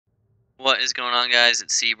What is going on, guys?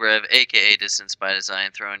 It's CBrev, aka Dissonance by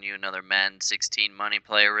Design, throwing you another Madden 16 money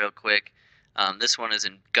play real quick. This one is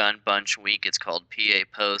in Gun Bunch Week. It's called PA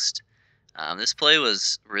Post. This play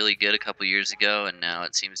was really good a couple years ago, and now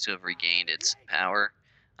it seems to have regained its power.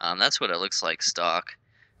 That's what it looks like stock.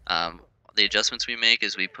 The adjustments we make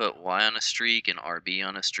is we put Y on a streak and RB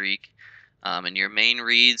on a streak. And your main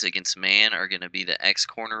reads against man are going to be the X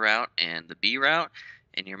corner route and the B route.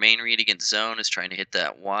 And your main read against zone is trying to hit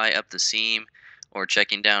that Y up the seam or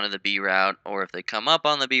checking down to the B route. Or if they come up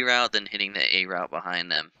on the B route, then hitting the A route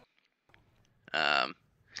behind them. Um,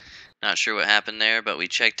 Not sure what happened there, but we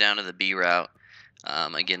checked down to the B route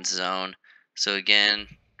against zone. So again,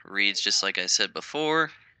 reads just like I said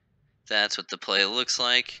before. That's what the play looks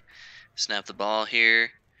like. Snap the ball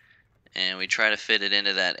here, and we try to fit it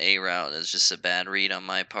into that A route. It's just a bad read on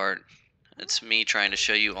my part. It's me trying to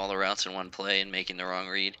show you all the routes in one play and making the wrong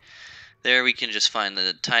read. There we can just find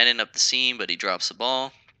the tight end up the seam, but he drops the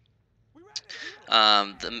ball.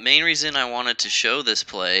 The main reason I wanted to show this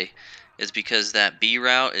play is because that B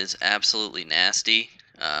route is absolutely nasty.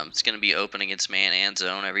 It's going to be open against man and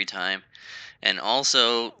zone every time. And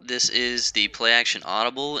also, this is the play action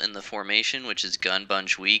audible in the formation, which is Gun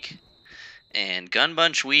Bunch Week. And Gun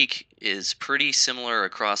Bunch Week is pretty similar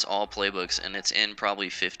across all playbooks, and it's in probably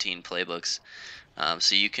 15 playbooks.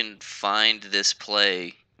 So you can find this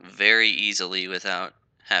play very easily without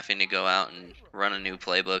having to go out and run a new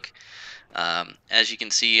playbook. As you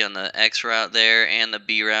can see on the X route there and the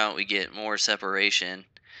B route, we get more separation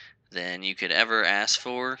than you could ever ask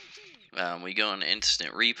for. We go on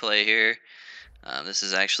instant replay here. This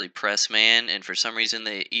is actually press man, and for some reason,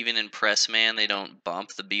 even in press man, they don't bump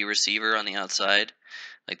the B receiver on the outside.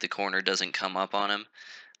 Like the corner doesn't come up on him.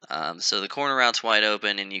 So the corner route's wide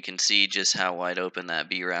open, and you can see just how wide open that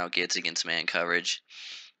B route gets against man coverage.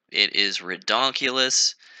 It is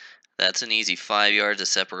redonkulous. That's an easy 5 yards of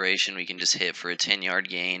separation we can just hit for a 10-yard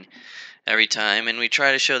gain every time. And we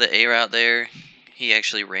try to show the A route there. He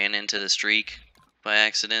actually ran into the streak by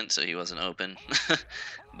accident, so he wasn't open.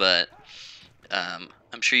 But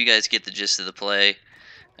I'm sure you guys get the gist of the play.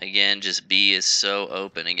 Again, just B is so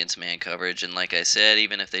open against man coverage, and like I said,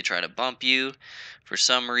 even if they try to bump you, for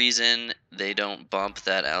some reason, they don't bump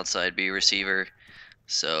that outside B receiver,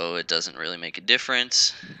 so it doesn't really make a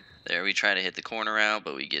difference. There, we try to hit the corner out,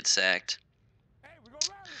 but we get sacked.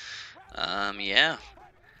 Yeah.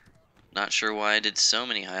 Not sure why I did so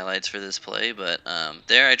many highlights for this play, but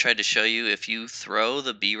there I tried to show you if you throw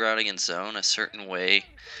the B route against zone a certain way,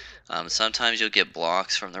 sometimes you'll get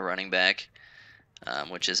blocks from the running back,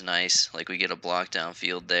 which is nice. Like we get a block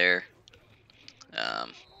downfield there.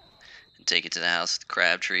 And take it to the house with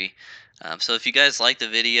Crabtree. So if you guys like the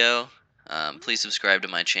video, please subscribe to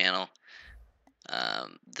my channel.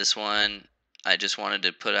 This one I just wanted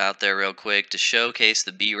to put out there real quick to showcase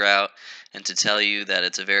the B route and to tell you that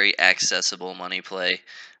it's a very accessible money play.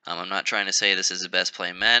 I'm not trying to say this is the best play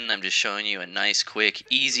in Madden. I'm just showing you a nice, quick,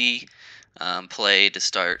 easy play to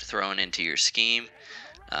start throwing into your scheme.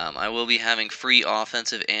 I will be having free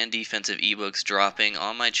offensive and defensive ebooks dropping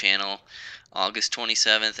on my channel August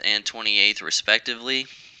 27th and 28th respectively.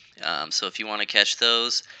 So if you want to catch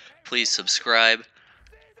those, please subscribe.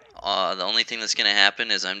 The only thing that's going to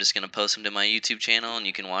happen is I'm just going to post them to my YouTube channel and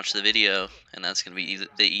you can watch the video, and that's going to be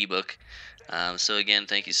the ebook. So again,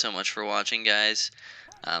 thank you so much for watching, guys.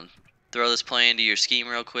 Throw this play into your scheme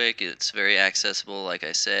real quick. It's very accessible, like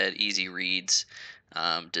I said, easy reads,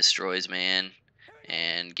 destroys man,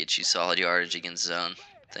 and gets you solid yardage against zone.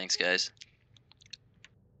 Thanks, guys.